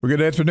Well,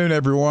 good afternoon,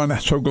 everyone.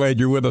 So glad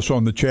you're with us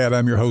on the chat.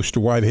 I'm your host,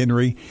 Dwight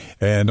Henry,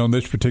 and on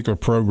this particular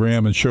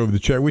program and show of the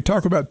chat, we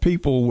talk about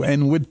people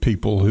and with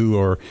people who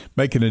are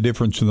making a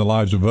difference in the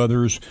lives of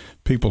others,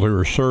 people who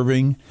are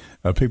serving,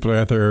 people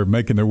out there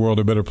making their world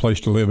a better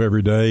place to live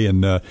every day. And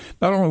not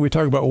only we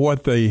talk about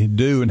what they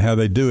do and how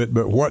they do it,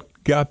 but what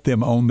got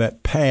them on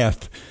that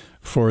path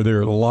for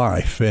their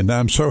life. And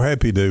I'm so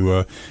happy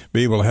to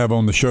be able to have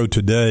on the show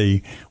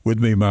today with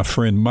me my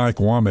friend Mike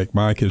Womack.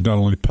 Mike is not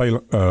only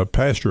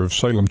pastor of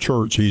Salem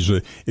Church, he's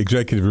the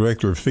executive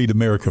director of Feed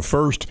America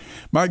First.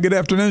 Mike, good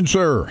afternoon,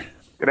 sir.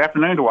 Good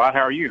afternoon, Dwight. How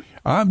are you?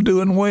 I'm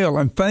doing well,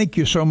 and thank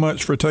you so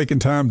much for taking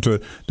time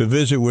to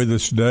visit with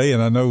us today.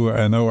 And I know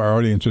our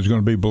audience is going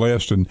to be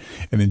blessed and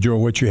enjoy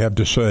what you have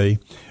to say.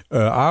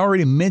 I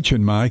already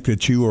mentioned, Mike,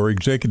 that you are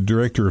executive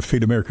director of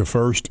Feed America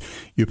First.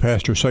 You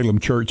pastor Salem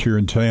Church here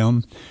in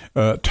town.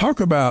 Talk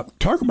about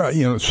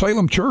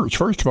Salem Church.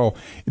 First of all,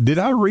 did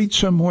I read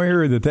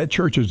somewhere that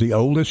church is the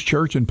oldest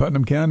church in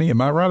Putnam County?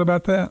 Am I right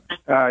about that?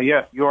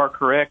 Yes, you are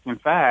correct. In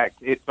fact,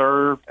 it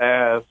served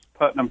as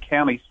Putnam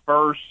County's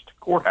first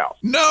courthouse.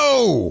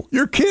 No,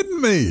 you're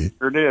kidding me.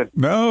 Sure did.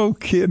 No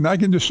kidding. I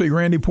can just see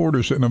Randy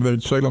Porter sitting over there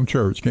at Salem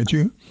Church, can't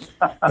you?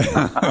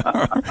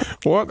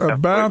 What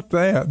about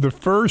that? The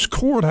first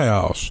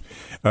courthouse.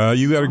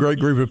 You got a great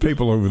group of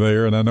people over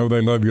there, and I know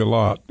they love you a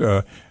lot.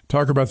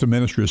 Talk about the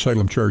ministry of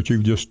Salem Church.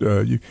 You've just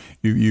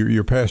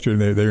you're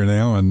pastoring there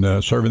now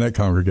and serving that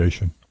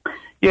congregation.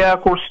 Yeah,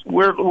 of course,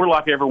 we're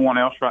like everyone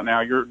else right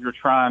now. You're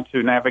trying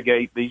to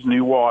navigate these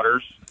new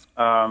waters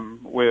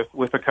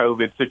with the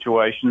COVID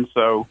situation.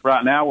 So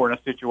right now we're in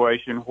a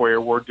situation where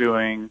we're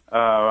doing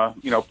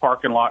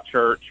parking lot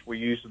church. We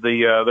use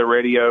the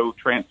radio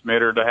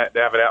transmitter to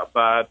have it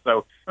outside.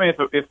 So I mean,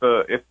 if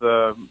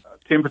the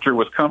temperature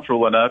was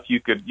comfortable enough, you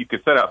could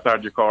sit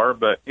outside your car.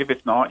 But if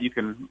it's not, you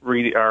can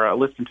read it or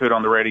listen to it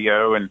on the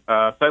radio. And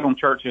Salem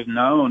Church is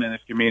known in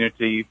this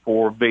community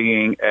for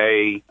being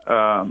a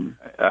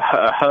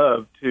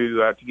hub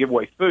to give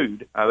away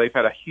food. They've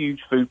had a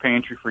huge food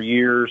pantry for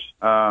years.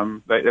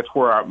 That's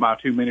where my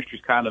two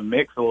ministries kind of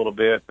mix a little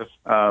bit.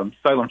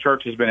 Salem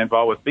Church has been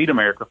involved with Feed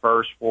America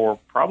First for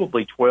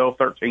probably 12,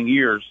 13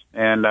 years,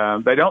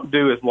 and they don't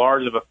do as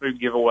large of a food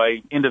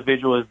giveaway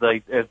individual as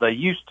they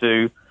used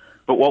to.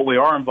 But what we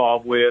are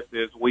involved with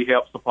is we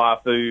help supply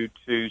food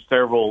to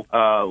several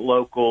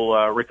local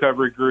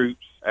recovery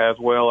groups, as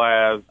well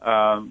as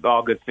the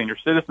All Good Senior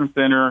Citizen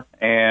Center,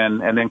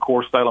 and then, of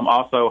course, Salem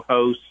also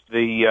hosts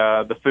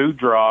the food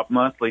drop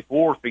monthly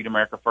for Feed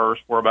America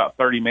First, where about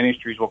 30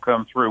 ministries will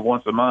come through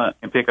once a month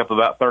and pick up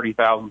about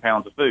 30,000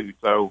 pounds of food.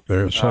 So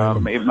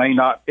it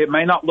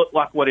may not look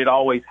like what it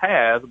always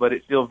has, but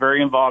it's still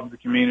very involved in the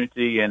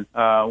community and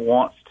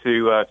wants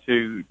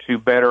to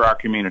better our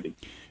community.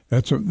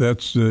 That's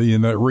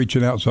that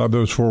reaching outside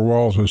those four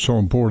walls is so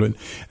important.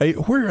 Hey,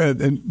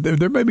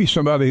 there may be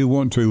somebody who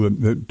wants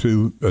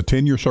to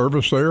attend your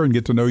service there and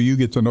get to know you,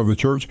 get to know the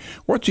church.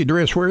 What's the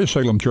address? Where is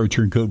Salem Church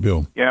here in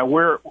Cookeville? Yeah,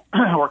 we're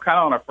kind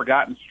of on a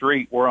forgotten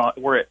street. We're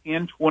at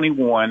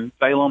N21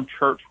 Salem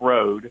Church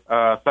Road.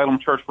 Salem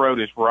Church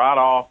Road is right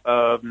off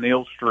of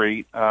Neal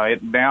Street.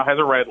 It now has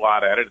a red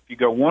light at it. If you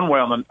go one way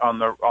on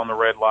the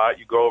red light,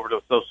 you go over to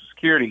the Social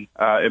Security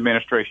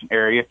Administration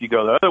area. If you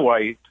go the other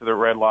way to the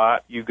red light,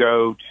 you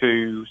go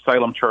to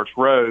Salem Church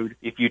Road.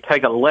 If you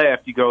take a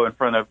left, you go in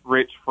front of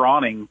Rich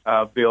Fronning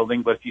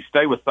building. But if you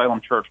stay with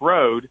Salem Church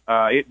Road,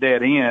 it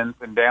dead ends,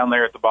 and down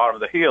there at the bottom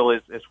of the hill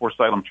is where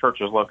Salem Church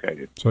is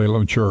located.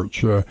 Salem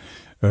Church.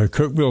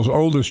 Cookeville's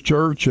oldest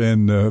church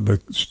and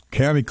the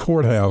county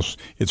courthouse.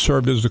 It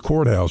served as the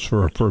courthouse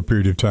for a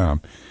period of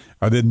time.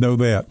 I didn't know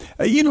that.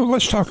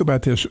 Let's talk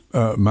about this,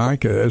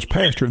 Mike. As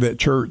pastor of that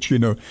church,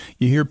 you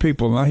hear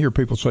people, and I hear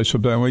people say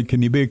sometimes, "Wait,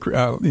 can you be?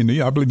 I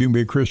believe you can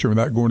be a Christian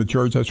without going to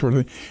church." That sort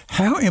of thing.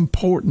 How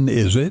important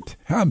is it?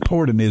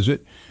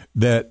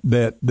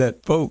 That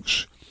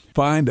folks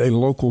find a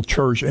local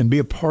church and be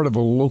a part of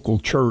a local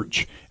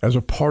church as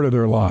a part of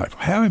their life?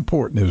 How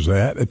important is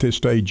that at this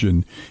stage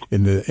in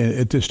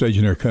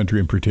our country,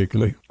 in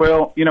particular?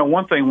 Well,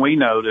 one thing we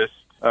noticed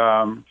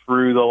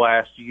through the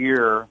last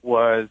year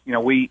was,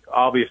 we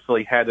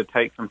obviously had to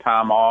take some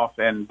time off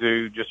and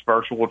do just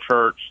virtual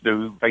church,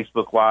 do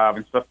Facebook Live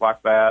and stuff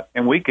like that.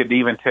 And we could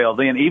even tell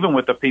then, even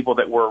with the people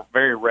that were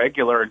very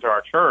regular into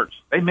our church,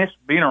 they missed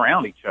being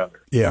around each other.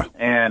 Yeah.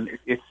 And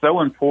it's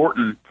so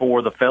important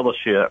for the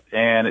fellowship,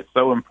 and it's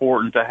so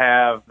important to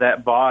have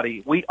that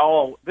body.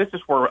 This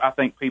is where I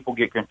think people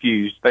get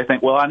confused. They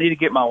think, well, I need to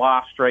get my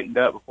life straightened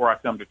up before I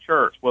come to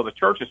church. Well, the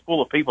church is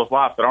full of people's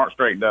lives that aren't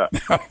straightened up.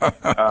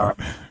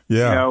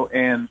 Yeah.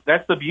 And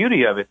that's the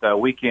beauty of it, though.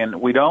 We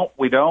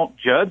don't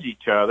judge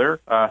each other.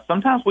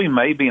 Sometimes we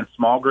may be in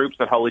small groups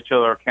that hold each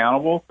other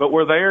accountable, but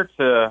we're there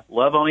to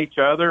love on each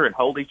other and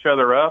hold each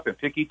other up and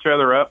pick each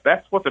other up.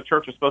 That's what the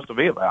church is supposed to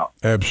be about.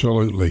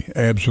 Absolutely.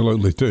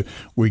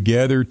 We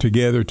gather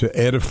together to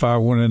edify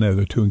one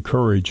another, to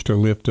encourage, to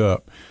lift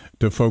up,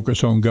 to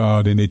focus on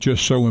God, and it's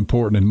just so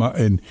important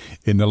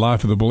in the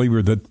life of the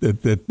believer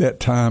that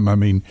time. I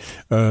mean,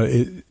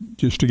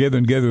 just together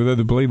with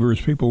other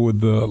believers, people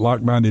with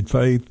like-minded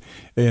faith,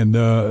 and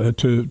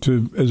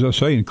to as I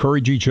say,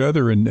 encourage each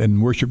other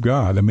and worship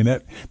God. I mean,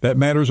 that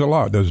matters a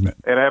lot, doesn't it?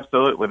 It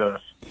absolutely does.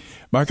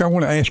 Mike, I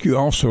want to ask you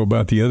also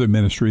about the other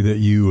ministry that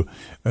you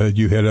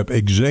head up,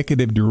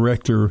 Executive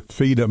Director,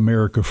 Feed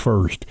America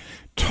First.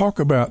 Talk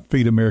about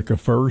Feed America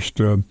First,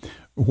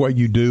 what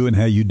you do and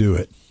how you do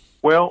it.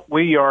 Well,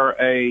 we are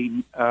a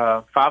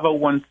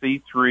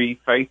 501c3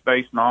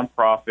 faith-based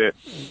nonprofit.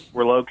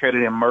 We're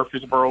located in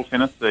Murfreesboro,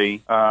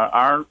 Tennessee.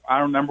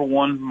 Our number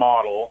one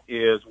model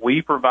is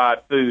we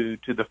provide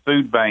food to the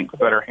food banks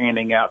that are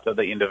handing out to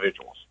the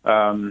individuals.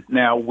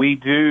 Now, we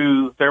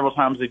do several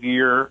times a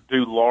year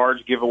do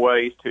large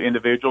giveaways to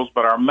individuals,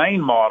 but our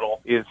main model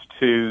is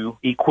to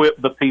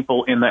equip the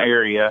people in the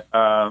area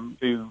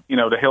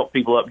to help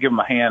people up, give them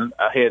a hand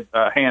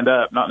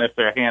up, not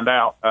necessarily a hand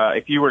out.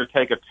 If you were to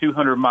take a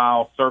 200-mile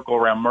circle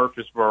around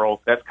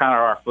Murfreesboro, that's kind of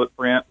our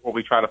footprint, what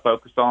we try to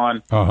focus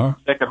on.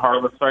 Second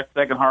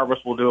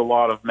Harvest will do a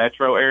lot of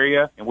metro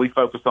area, and we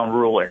focus on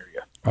rural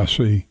area. I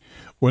see.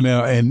 Well,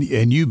 now,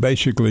 and you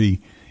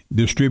basically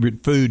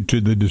distribute food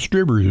to the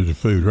distributors of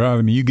food, right?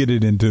 I mean, you get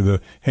it into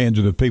the hands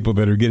of the people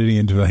that are getting it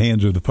into the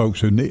hands of the folks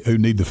who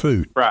need the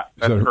food. Right.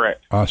 That's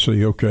correct. I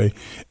see. Okay.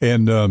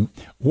 And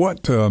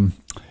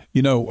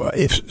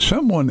if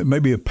someone,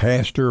 maybe a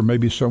pastor,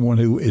 maybe someone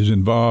who is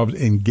involved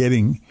in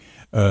getting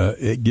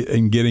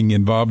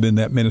involved in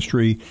that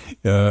ministry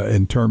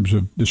in terms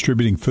of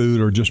distributing food,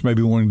 or just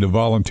maybe wanting to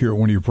volunteer at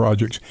one of your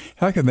projects,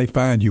 how can they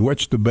find you?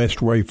 What's the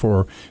best way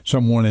for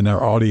someone in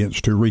our audience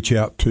to reach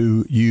out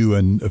to you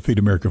and Feed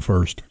America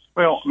First?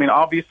 Well, I mean,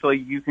 obviously,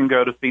 you can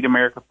go to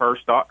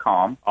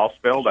feedamericafirst.com, all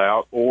spelled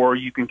out, or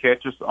you can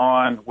catch us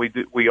on. We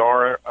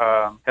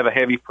have a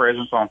heavy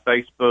presence on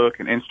Facebook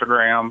and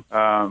Instagram.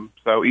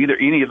 So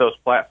any of those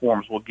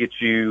platforms will get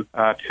you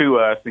to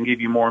us and give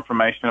you more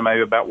information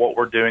maybe about what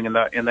we're doing in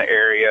the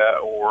area,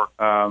 or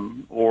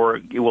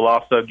it will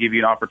also give you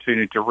an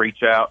opportunity to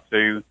reach out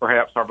to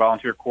perhaps our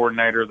volunteer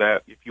coordinator.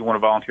 That if you want to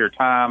volunteer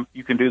time,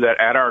 you can do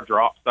that at our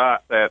drop site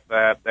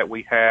that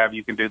we have.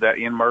 You can do that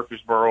in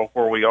Murfreesboro,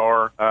 where we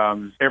are.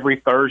 Every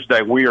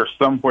Thursday, we are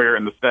somewhere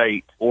in the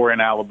state or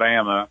in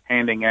Alabama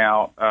handing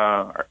out,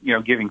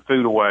 giving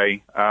food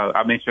away.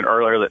 I mentioned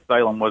earlier that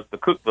Salem was the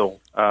Cookville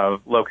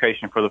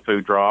location for the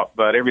food drop,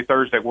 but every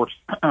Thursday we're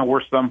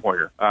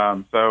somewhere.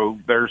 So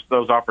there's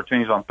those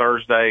opportunities on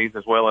Thursdays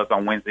as well as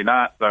on Wednesday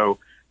nights. So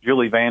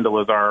Julie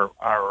Vandal is our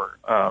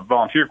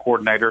volunteer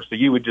coordinator. So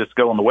you would just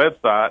go on the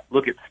website,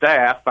 look at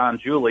staff, find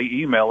Julie,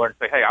 email her, and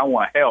say, "Hey, I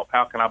want to help.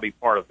 How can I be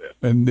part of this?"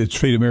 And it's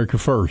Feed America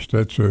First.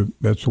 That's the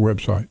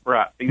website.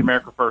 Right,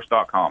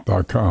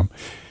 feedamericafirst.com.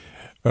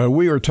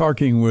 We are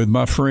talking with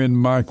my friend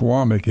Mike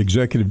Womack,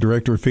 Executive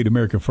Director of Feed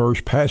America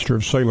First, pastor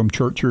of Salem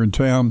Church here in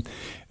town.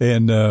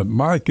 And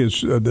Mike,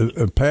 is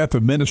the path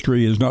of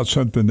ministry is not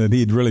something that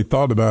he'd really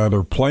thought about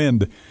or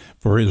planned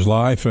for his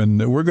life.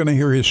 And we're going to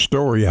hear his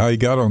story, how he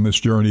got on this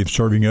journey of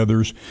serving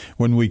others,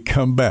 when we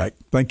come back.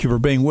 Thank you for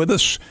being with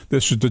us.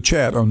 This is The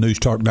Chat on News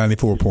Talk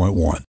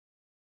 94.1.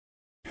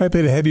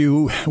 Happy to have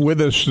you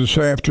with us this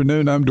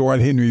afternoon. I'm Dwight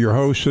Henry, your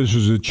host. This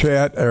is The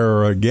Chat.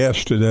 Our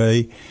guest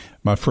today,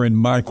 my friend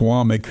Mike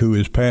Womack, who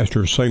is pastor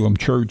of Salem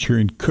Church here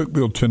in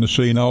Cookville,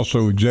 Tennessee, and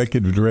also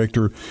executive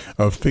director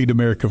of Feed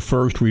America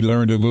First. We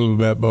learned a little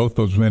about both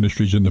those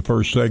ministries in the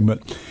first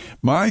segment.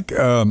 Mike,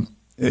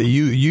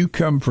 you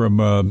come from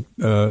a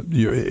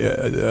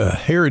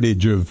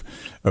heritage of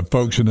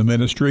folks in the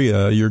ministry.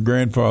 Your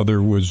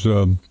grandfather was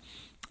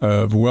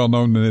well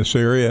known in this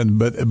area,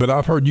 but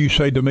I've heard you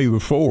say to me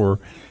before,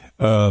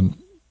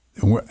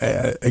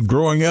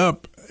 growing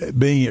up,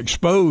 being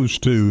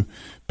exposed to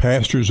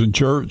pastors in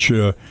church,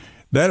 that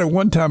at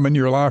one time in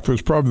your life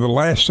was probably the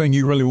last thing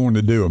you really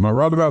wanted to do. Am I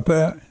right about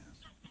that?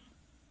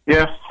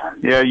 Yes.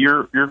 Yeah,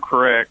 you're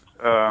correct.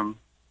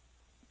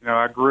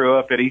 I grew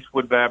up at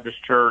Eastwood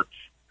Baptist Church.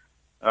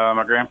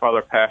 My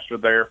grandfather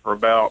pastored there for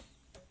about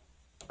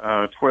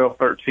 12,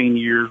 13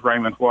 years,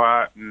 Raymond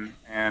White,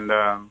 and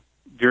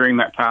during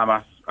that time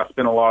I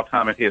spent a lot of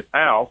time at his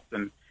house,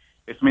 and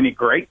as many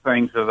great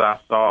things as I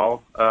saw.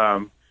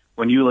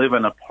 When you live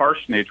in a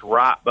parsonage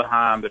right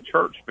behind the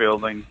church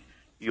building,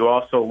 you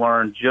also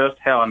learn just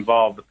how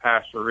involved the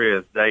pastor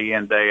is day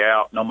in, day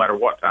out, no matter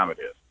what time it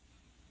is.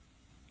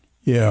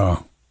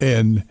 Yeah,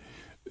 and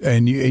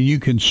you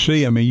can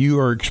see, I mean, you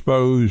are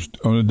exposed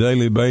on a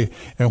daily basis.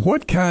 And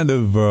what kind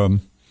of,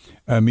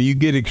 you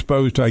get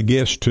exposed, I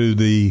guess, to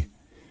the,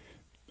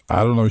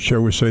 I don't know,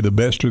 shall we say the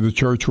best of the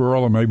church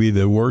world, or maybe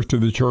the worst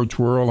of the church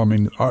world? I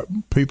mean,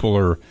 people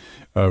are,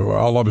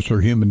 all of us are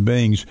human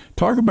beings.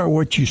 Talk about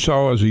what you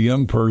saw as a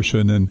young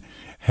person and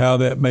how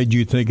that made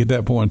you think at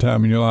that point in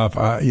time in your life,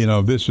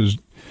 this is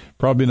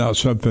probably not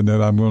something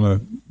that I'm going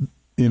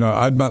to,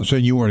 I'm not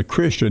saying you weren't a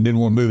Christian, didn't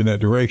want to move in that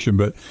direction,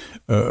 but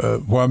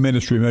while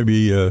ministry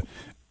maybe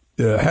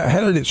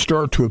how did it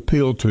start to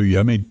appeal to you?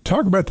 I mean,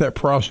 talk about that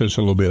process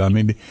a little bit. I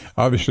mean,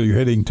 obviously you're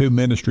heading 2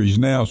 ministries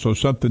now, so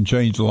something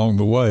changed along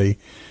the way.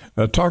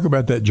 Talk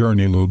about that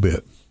journey a little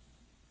bit.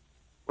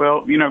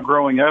 Well,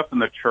 growing up in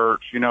the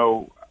church,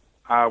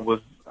 I was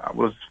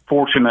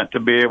fortunate to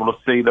be able to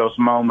see those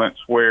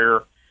moments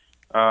where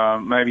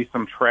maybe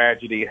some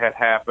tragedy had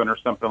happened or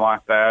something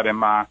like that, and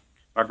my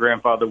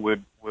grandfather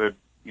would get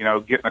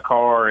in the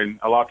car, and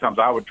a lot of times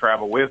I would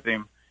travel with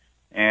him,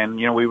 and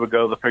we would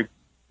go to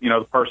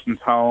the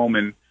person's home,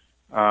 and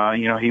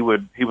he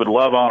would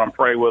love on them,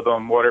 pray with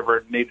them,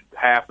 whatever needed to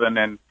happen,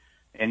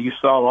 and you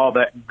saw all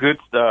that good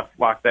stuff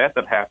like that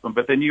happened.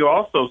 But then you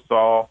also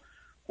saw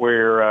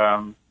where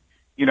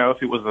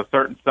if it was a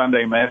certain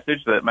Sunday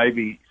message that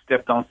maybe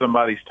stepped on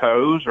somebody's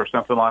toes or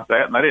something like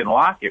that, and they didn't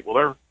like it,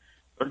 well,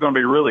 they're going to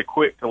be really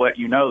quick to let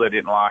you know they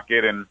didn't like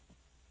it, and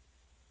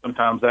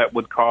sometimes that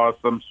would cause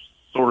some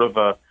sort of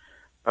a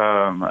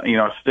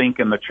stink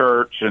in the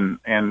church,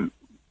 and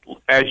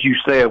as you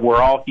said,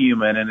 we're all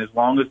human, and as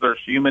long as there's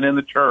human in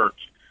the church,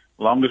 as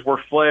long as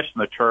we're flesh in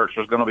the church,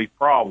 there's going to be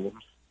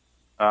problems.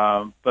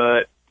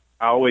 But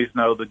I always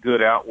know the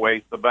good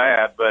outweighs the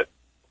bad. But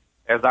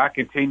as I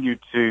continued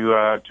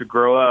to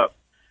grow up,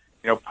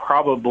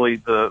 probably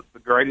the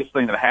greatest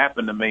thing that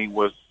happened to me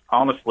was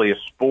honestly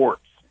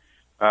sports.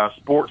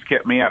 Sports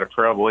kept me out of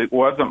trouble. It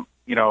wasn't,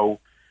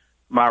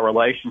 my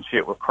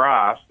relationship with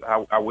Christ.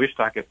 I wished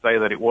I could say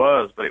that it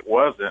was, but it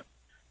wasn't.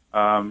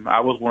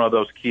 I was one of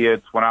those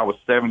kids when I was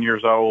 7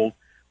 years old,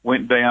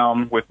 went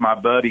down with my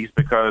buddies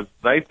because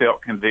they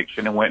felt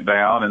conviction and went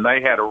down, and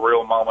they had a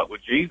real moment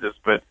with Jesus,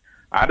 but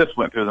I just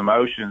went through the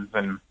motions,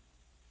 and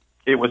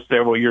it was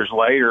several years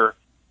later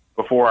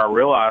before I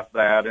realized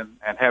that and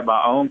had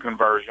my own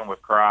conversion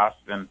with Christ.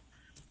 And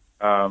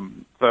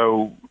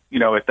so,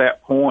 at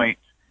that point,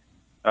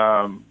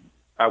 I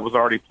was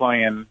already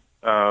playing,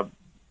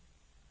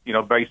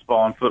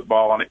 baseball and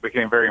football, and it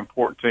became very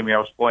important to me. I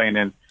was playing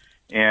in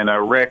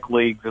rec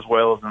leagues as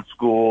well as in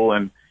school,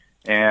 and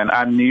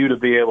I knew to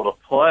be able to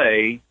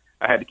play,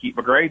 I had to keep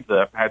my grades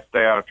up. I had to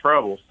stay out of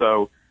trouble.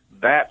 So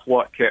that's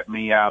what kept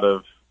me out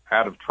of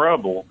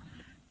trouble.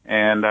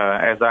 And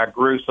as I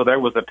grew, so there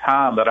was a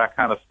time that I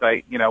kind of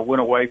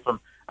went away from.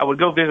 I would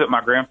go visit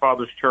my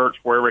grandfather's church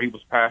wherever he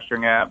was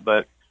pastoring at,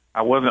 but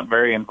I wasn't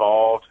very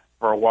involved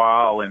for a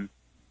while, and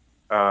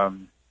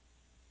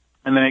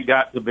then it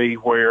got to be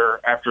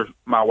where after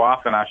my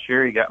wife and I,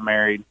 Sherry, got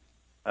married,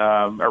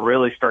 I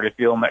really started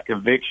feeling that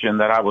conviction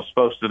that I was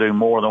supposed to do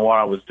more than what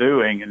I was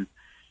doing,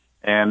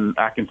 and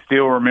I can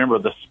still remember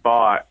the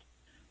spot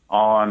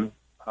on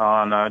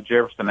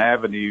Jefferson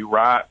Avenue,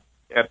 right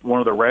at one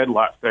of the red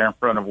lights there in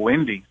front of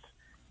Wendy's,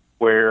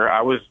 where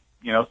I was,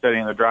 sitting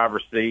in the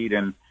driver's seat,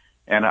 and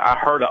I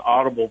heard an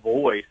audible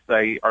voice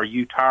say, "Are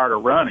you tired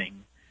of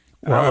running?"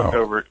 And Wow. I looked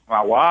over at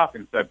my wife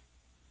and said,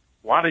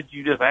 "Why did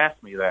you just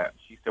ask me that?"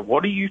 She said,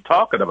 "What are you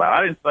talking about?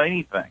 I didn't say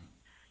anything."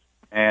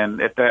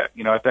 And at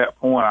that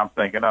point, I'm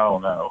thinking, "Oh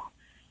no,"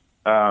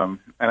 and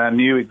I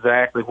knew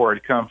exactly where it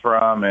had come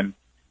from. And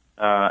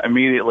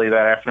immediately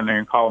that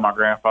afternoon, called my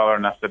grandfather,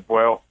 and I said,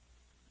 "Well,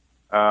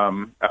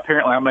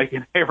 apparently I'm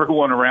making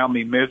everyone around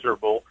me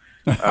miserable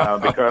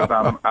because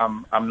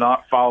I'm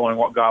not following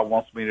what God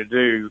wants me to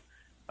do.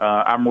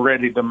 I'm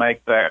ready to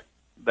make that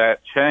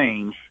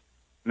change.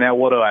 Now,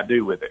 what do I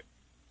do with it?"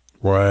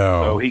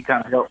 Wow. So he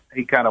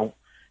kind of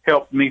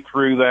helped me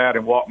through that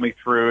and walked me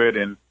through it,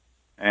 and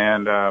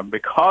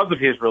because of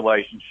his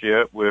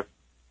relationship with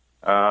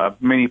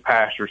many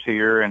pastors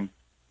here and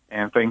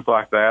things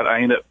like that,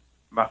 I ended up,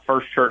 my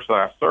first church that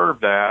I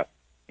served at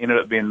ended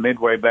up being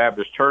Midway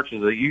Baptist Church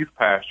as a youth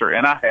pastor,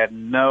 and I had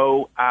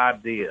no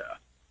idea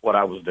what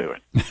I was doing.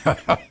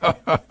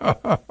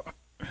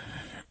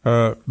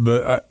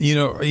 But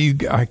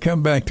I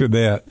come back to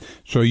that.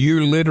 So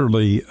you're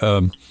literally,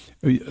 I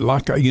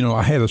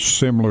had a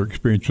similar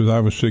experience when I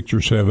was 6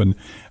 or 7.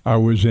 I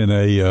was in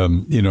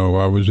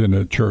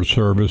a church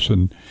service,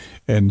 and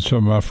some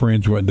of my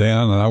friends went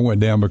down, and I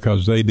went down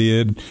because they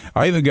did.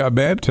 I even got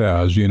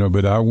baptized,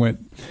 but I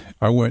went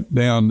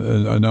down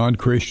a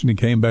non-Christian and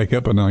came back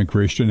up a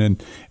non-Christian,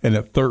 and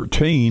at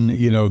 13,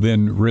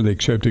 then really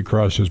accepted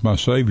Christ as my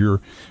Savior.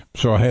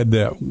 So I had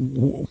that.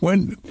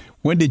 When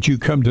did you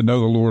come to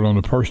know the Lord on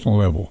a personal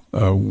level?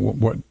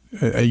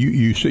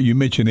 You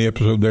mentioned the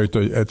episode there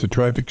at the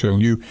traffic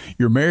zone.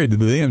 You're married to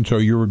them, so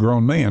you're a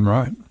grown man,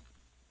 right?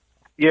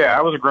 Yeah,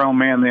 I was a grown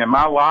man then.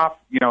 My life,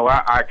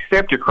 I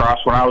accepted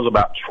Christ when I was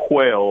about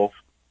 12,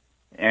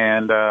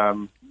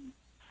 and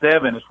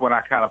 7 is when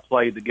I kind of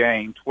played the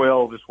game.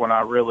 12 is when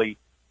I really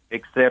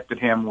accepted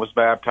Him, was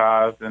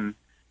baptized, and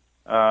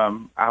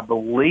I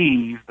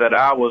believe that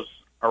I was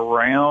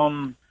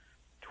around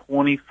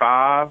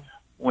 25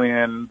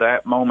 when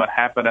that moment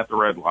happened at the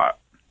red light.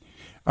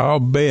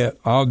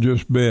 I'll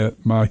just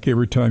bet, Mike,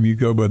 every time you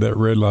go by that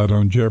red light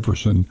on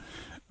Jefferson,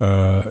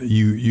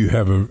 you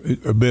have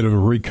a bit of a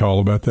recall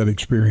about that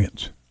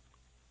experience.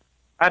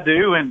 I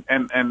do, and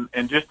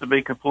just to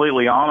be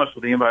completely honest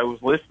with anybody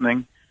who's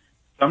listening,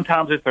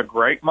 sometimes it's a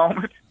great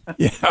moment,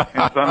 Yeah.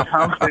 and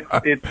sometimes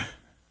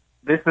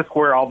this is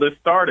where all this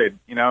started,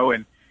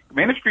 and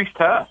ministry's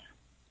tough.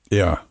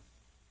 Yeah.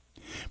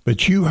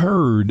 But you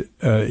heard,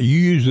 you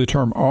used the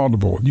term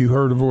audible. You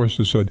heard a voice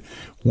that said,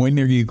 "When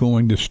are you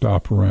going to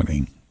stop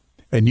running?"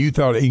 And you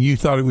thought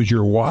it was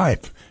your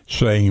wife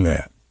saying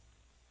that.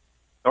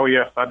 Oh,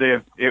 yes, I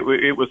did.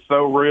 It was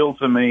so real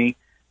to me.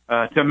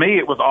 To me,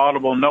 it was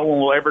audible. No one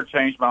will ever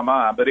change my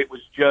mind, but it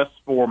was just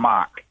for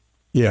Mike.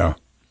 Yeah.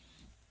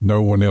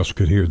 No one else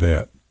could hear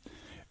that.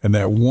 And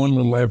that one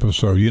little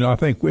episode, I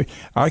think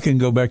I can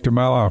go back to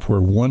my life where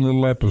one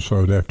little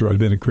episode after I'd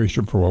been a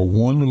Christian for a while,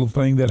 one little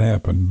thing that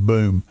happened,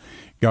 boom,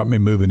 got me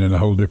moving in a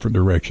whole different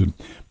direction.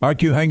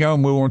 Mike, you hang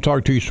on. We want to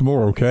talk to you some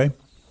more, okay?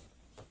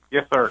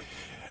 Yes, sir.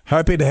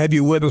 Happy to have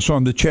you with us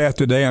on the chat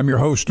today. I'm your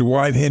host,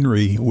 Dwight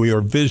Henry. We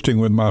are visiting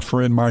with my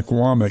friend Mike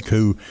Womack,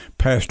 who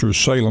pastors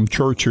Salem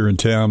Church here in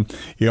town.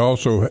 He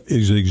also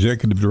is the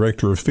executive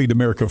director of Feed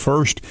America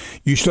First.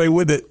 You stay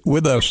with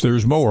us.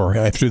 There's more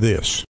after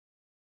this.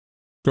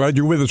 Glad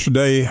you're with us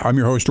today. I'm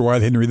your host,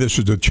 Dwight Henry. This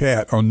is the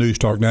chat on News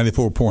Talk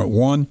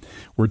 94.1.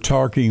 We're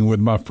talking with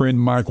my friend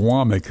Mike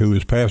Womack, who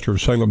is pastor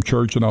of Salem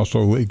Church and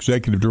also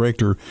executive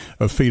director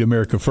of Feed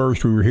America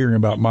First. We were hearing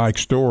about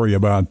Mike's story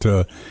about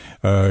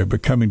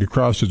coming to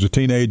Christ as a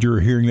teenager,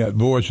 hearing that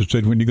voice that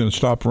said, "When are you going to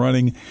stop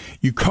running?"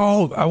 You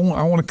called. I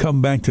want to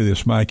come back to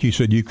this, Mike. You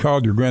said you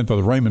called your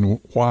grandfather,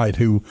 Raymond White,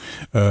 who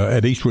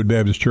at Eastwood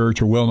Baptist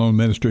Church, a well-known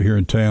minister here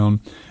in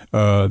town.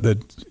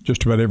 That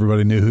just about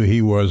everybody knew who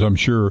he was, I'm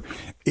sure.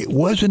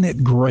 Wasn't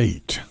it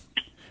great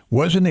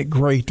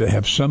to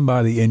have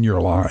somebody in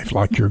your life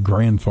like your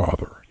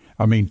grandfather?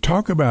 I mean,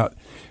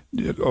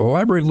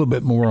 elaborate a little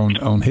bit more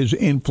on his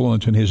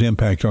influence and his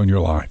impact on your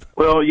life.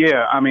 Well,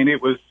 yeah, I mean, he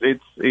was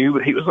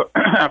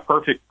a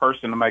perfect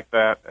person to make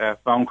that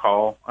phone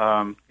call.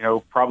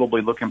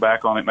 Probably looking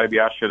back on it, maybe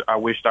I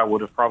wished I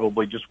would have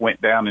probably just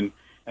went down and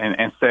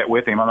sat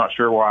with him. I'm not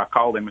sure why I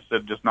called him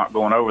instead of just not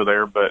going over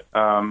there. But,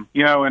 and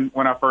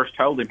when I first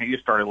told him, he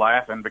just started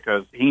laughing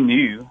because he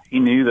knew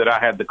that I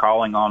had the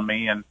calling on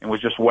me and was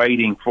just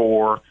waiting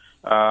for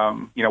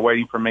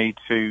me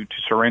to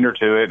surrender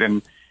to it.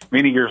 And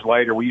many years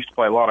later, we used to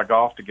play a lot of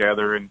golf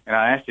together. And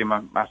I asked him,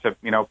 I said,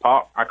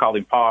 Pop, I called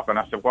him Pop. And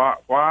I said,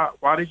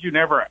 why did you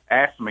never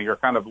ask me or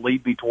kind of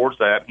lead me towards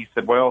that? And he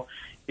said, well,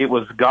 it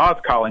was God's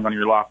calling on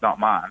your life, not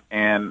mine.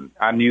 And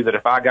I knew that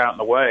if I got in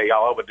the way,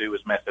 all I would do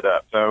was mess it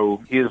up.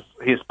 So his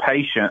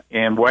patience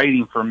in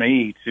waiting for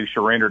me to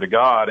surrender to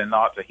God and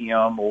not to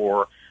him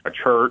or a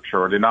church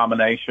or a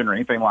denomination or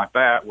anything like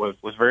that was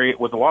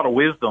a lot of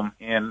wisdom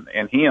in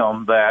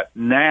him that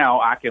now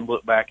I can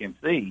look back and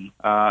see.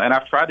 And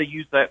I've tried to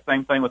use that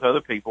same thing with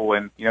other people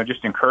and,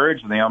 just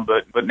encourage them,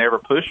 but never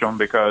push them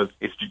because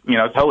it's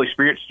Holy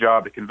Spirit's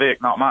job to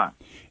convict, not mine.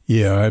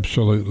 Yeah,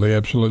 absolutely.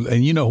 Absolutely.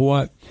 And you know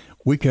what?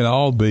 We can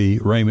all be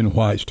Raymond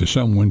Whites to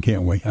someone,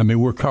 can't we? I mean,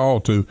 we're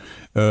called to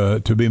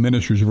be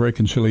ministers of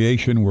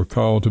reconciliation. We're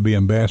called to be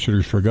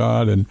ambassadors for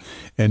God,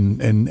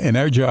 and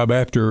our job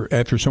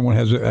after someone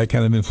has that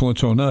kind of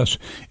influence on us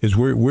is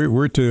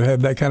we're to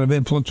have that kind of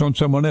influence on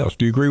someone else.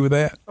 Do you agree with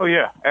that? Oh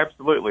yeah,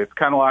 absolutely. It's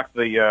kind of like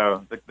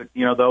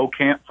the old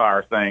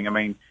campfire thing. I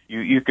mean,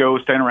 you go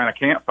stand around a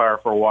campfire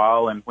for a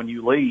while, and when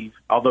you leave,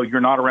 although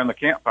you're not around the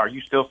campfire,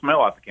 you still smell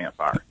like the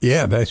campfire.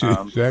 Yeah, that's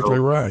exactly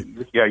right.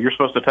 Yeah, you're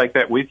supposed to take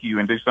that with you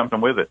and do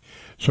something with it.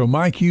 So,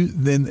 Mike,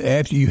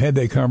 after you had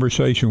that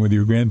conversation with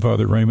your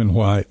grandfather, Raymond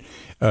White,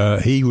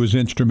 he was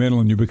instrumental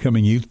in you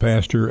becoming youth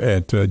pastor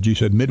at, you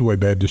said, Midway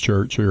Baptist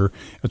Church here.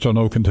 That's on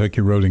Old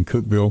Kentucky Road in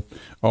Cookeville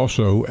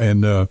also.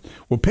 And,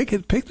 pick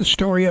the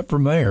story up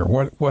from there.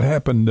 What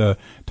happened?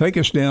 Take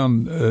us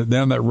down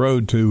that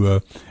road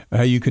to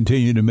how you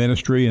continued in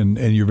ministry and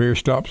your various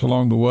stops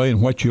along the way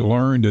and what you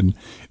learned and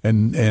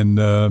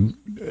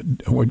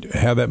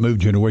how that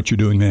moved you into what you're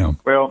doing now.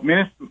 Well,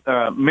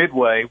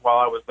 Midway, while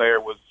I was there,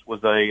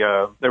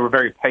 they were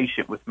very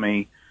patient with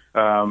me.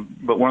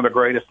 But one of the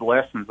greatest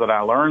lessons that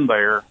I learned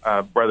there,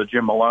 Brother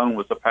Jim Malone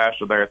was the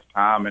pastor there at the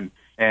time,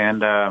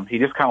 and he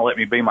just kind of let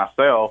me be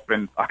myself.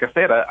 And like I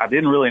said, I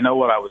didn't really know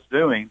what I was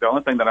doing. The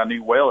only thing that I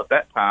knew well at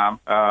that time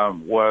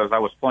was I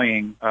was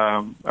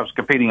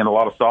competing in a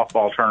lot of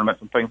softball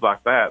tournaments and things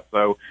like that.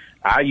 So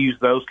I used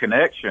those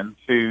connections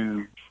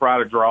to try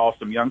to draw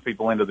some young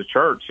people into the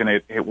church, and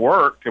it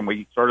worked. And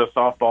we started a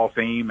softball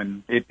team,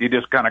 and it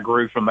just kind of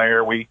grew from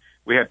there. We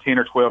had 10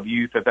 or 12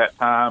 youth at that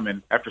time,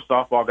 and after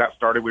softball got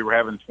started, we were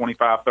having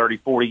 25, 30,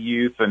 40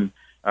 youth, and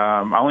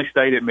I only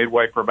stayed at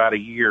Midway for about a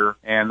year,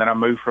 and then I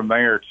moved from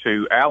there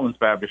to Allen's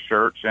Baptist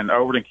Church in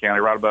Overton County,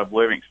 right above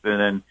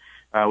Livingston, and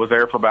was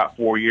there for about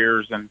 4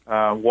 years and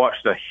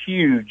watched a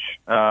huge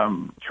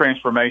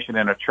transformation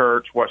in a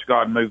church, watched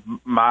God move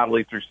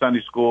mightily through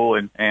Sunday school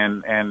and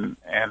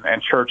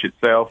church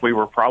itself. We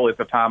were probably at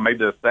the time maybe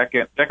the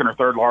second or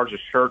third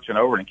largest church in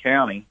Overton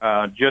County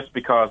just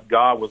because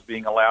God was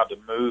being allowed to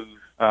move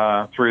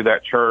through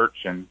that church.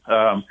 And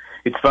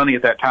it's funny,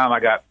 at that time I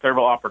got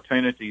several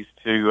opportunities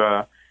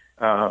to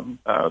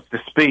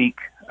speak.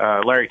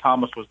 Larry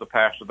Thomas was the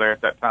pastor there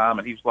at that time,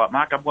 and he was like,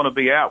 "Mike, I'm going to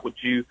be out. Would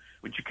you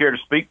care to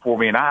speak for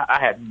me?" And I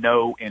had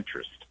no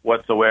interest.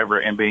 whatsoever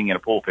in being in a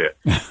pulpit.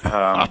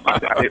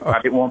 I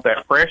didn't want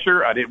that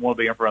pressure. I didn't want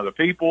to be in front of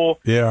the people.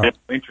 Yeah.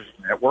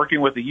 Interesting.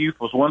 Working with the youth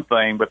was one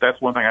thing, but that's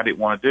one thing I didn't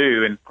want to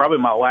do. And probably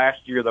my last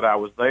year that I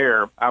was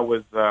there, I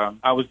was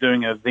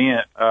doing an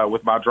event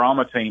with my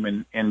drama team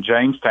in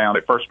Jamestown,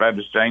 at First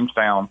Baptist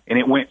Jamestown, and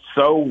it went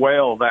so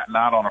well that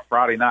night on a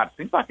Friday night. It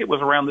seems like it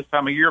was around this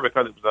time of year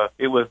because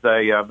it was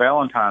a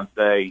Valentine's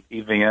Day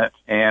event,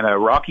 and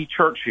Rocky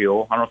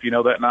Churchill, I don't know if you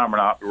know that name or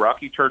not, but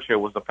Rocky Churchill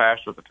was the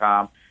pastor at the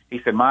time. He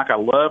said, Mike, I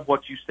love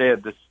what you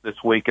said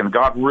this week, and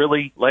God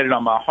really laid it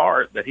on my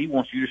heart that he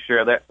wants you to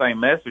share that same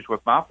message with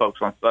my folks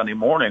on Sunday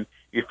morning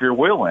if you're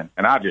willing.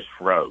 And I just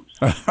froze.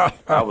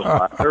 I was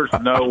like, there's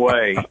no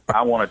way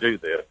I want to do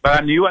this.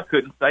 But I knew I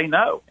couldn't say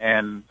no.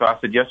 And so I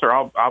said, yes, sir,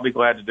 I'll be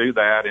glad to do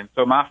that. And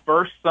so my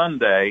first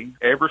Sunday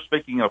ever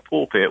speaking in a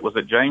pulpit was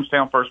at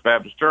Jamestown First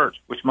Baptist Church,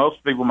 which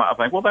most people might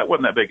think, well, that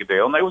wasn't that big a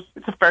deal. And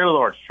it's a fairly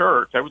large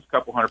church. There was a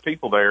couple hundred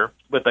people there.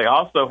 But they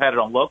also had it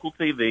on local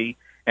TV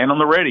and on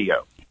the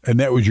radio. And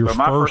that was your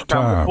first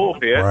time. In the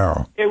pulpit,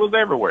 wow. It was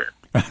everywhere.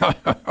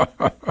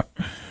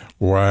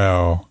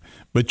 Wow.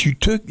 But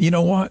you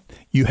know what?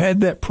 You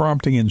had that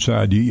prompting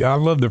inside you. I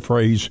love the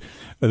phrase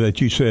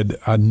that you said,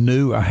 I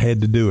knew I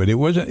had to do it. It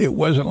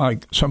wasn't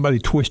like somebody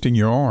twisting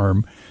your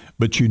arm,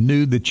 but you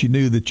knew that you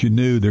knew that you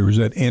knew there was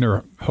that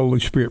inner Holy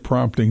Spirit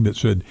prompting that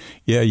said,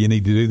 yeah, you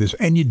need to do this.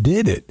 And you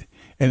did it.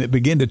 And it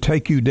began to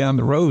take you down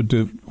the road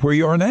to where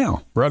you are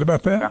now. Right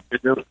about that?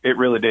 Yeah, it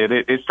really did.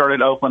 It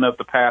started opening up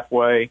the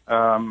pathway.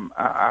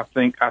 I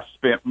think I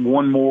spent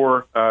one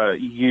more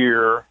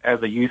year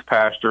as a youth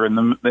pastor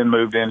and then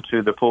moved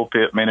into the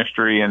pulpit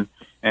ministry and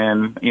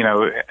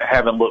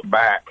haven't looked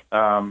back.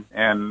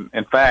 And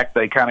in fact,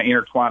 they kind of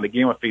intertwined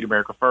again with Feed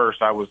America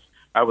First. I was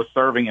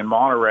serving in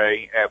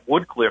Monterey at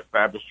Woodcliff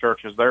Baptist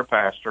Church as their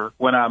pastor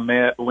when I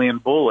met Lynn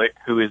Bullock,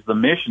 who is the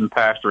mission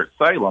pastor at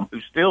Salem,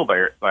 who's still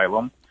there at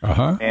Salem.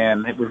 Uh-huh.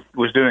 And it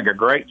was doing a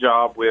great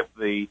job with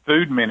the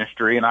food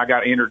ministry, and I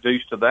got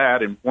introduced to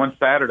that. And one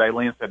Saturday,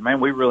 Lynn said,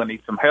 man, we really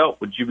need some help.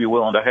 Would you be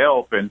willing to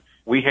help? And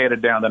we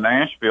headed down to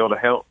Nashville to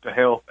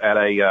help at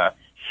a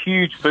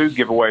huge food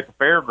giveaway at the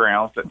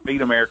fairgrounds that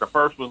Feed America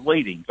First was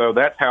leading. So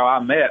that's how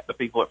I met the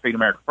people at Feed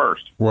America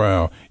First.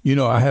 Wow.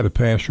 I had a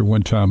pastor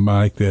one time,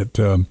 Mike,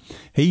 that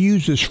he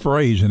used this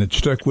phrase, and it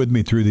stuck with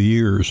me through the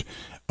years,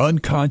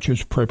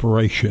 unconscious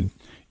preparation.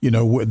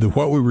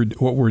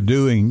 What we're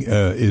doing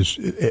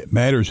it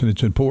matters and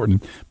it's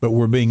important, but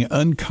we're being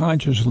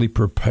unconsciously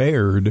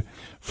prepared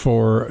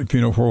for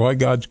what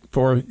God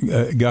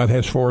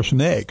has for us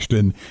next.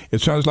 And it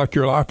sounds like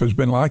your life has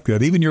been like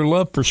that. Even your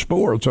love for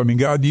sports. I mean,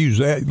 God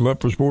used that love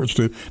for sports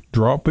to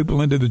draw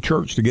people into the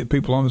church, to get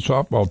people on the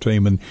softball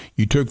team. And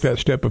you took that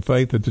step of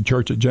faith at the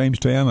church at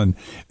Jamestown,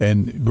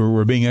 and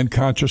we're being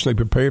unconsciously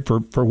prepared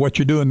for what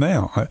you're doing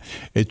now.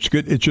 It's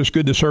good. It's just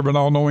good to serve an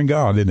all-knowing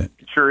God, isn't it?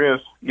 It sure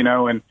is.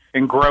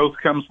 And growth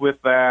comes with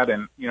that.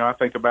 And, I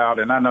think about,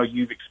 and I know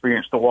you've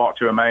experienced the walk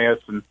to Emmaus,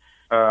 and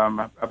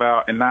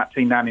about in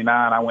 1999,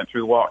 I went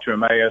through the walk to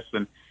Emmaus,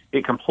 and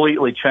it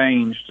completely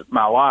changed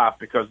my life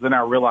because then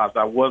I realized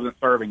I wasn't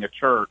serving a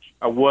church.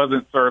 I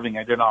wasn't serving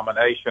a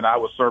denomination. I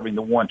was serving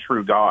the one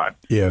true God.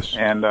 Yes.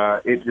 And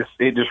it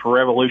just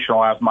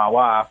revolutionized my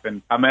life.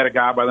 And I met a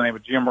guy by the name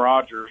of Jim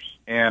Rogers,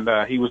 and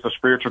he was the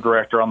spiritual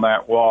director on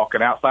that walk.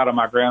 And outside of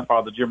my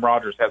grandfather, Jim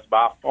Rogers has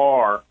by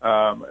far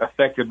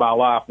affected my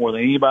life more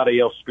than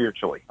anybody else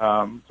spiritually.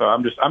 So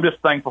I'm just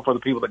thankful for the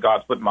people that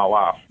God's put in my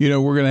life.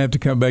 We're going to have to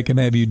come back and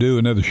have you do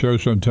another show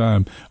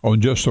sometime on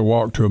just the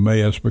walk to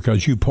Emmaus,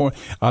 because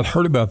I'd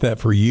heard about that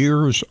for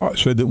years. I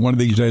said that one of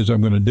these days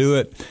I'm going to do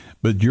it.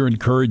 But your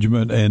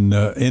encouragement and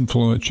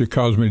influence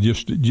caused me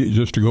just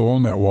to go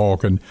on that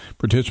walk and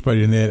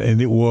participate in that,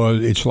 and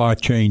it's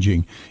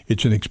life-changing.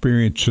 It's an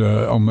experience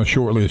on my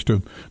short list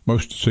of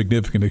most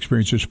significant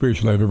experiences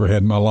spiritually I've ever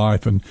had in my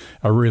life, and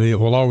I really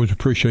will always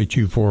appreciate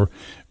you for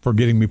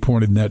getting me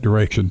pointed in that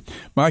direction.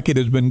 Mike, it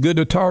has been good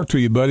to talk to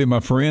you, buddy,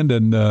 my friend,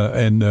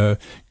 and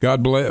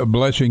God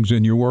blessings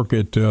in your work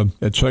at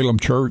Salem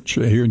Church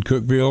here in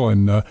Cookeville,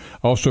 and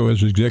also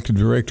as Executive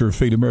Director of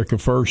Feed America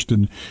First.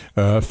 And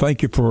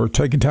thank you for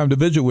taking time to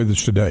visit with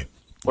us today.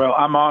 Well,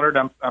 I'm honored.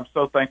 I'm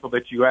so thankful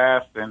that you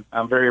asked, and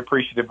I'm very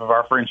appreciative of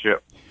our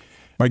friendship.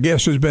 My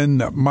guest has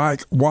been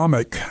Mike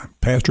Womack,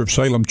 pastor of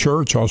Salem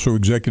Church, also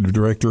Executive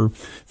Director,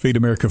 Feed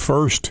America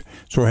First.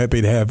 So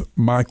happy to have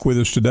Mike with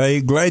us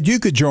today. Glad you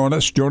could join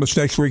us. Join us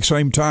next week,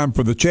 same time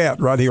for the chat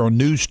right here on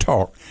News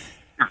Talk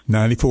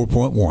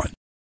 94.1.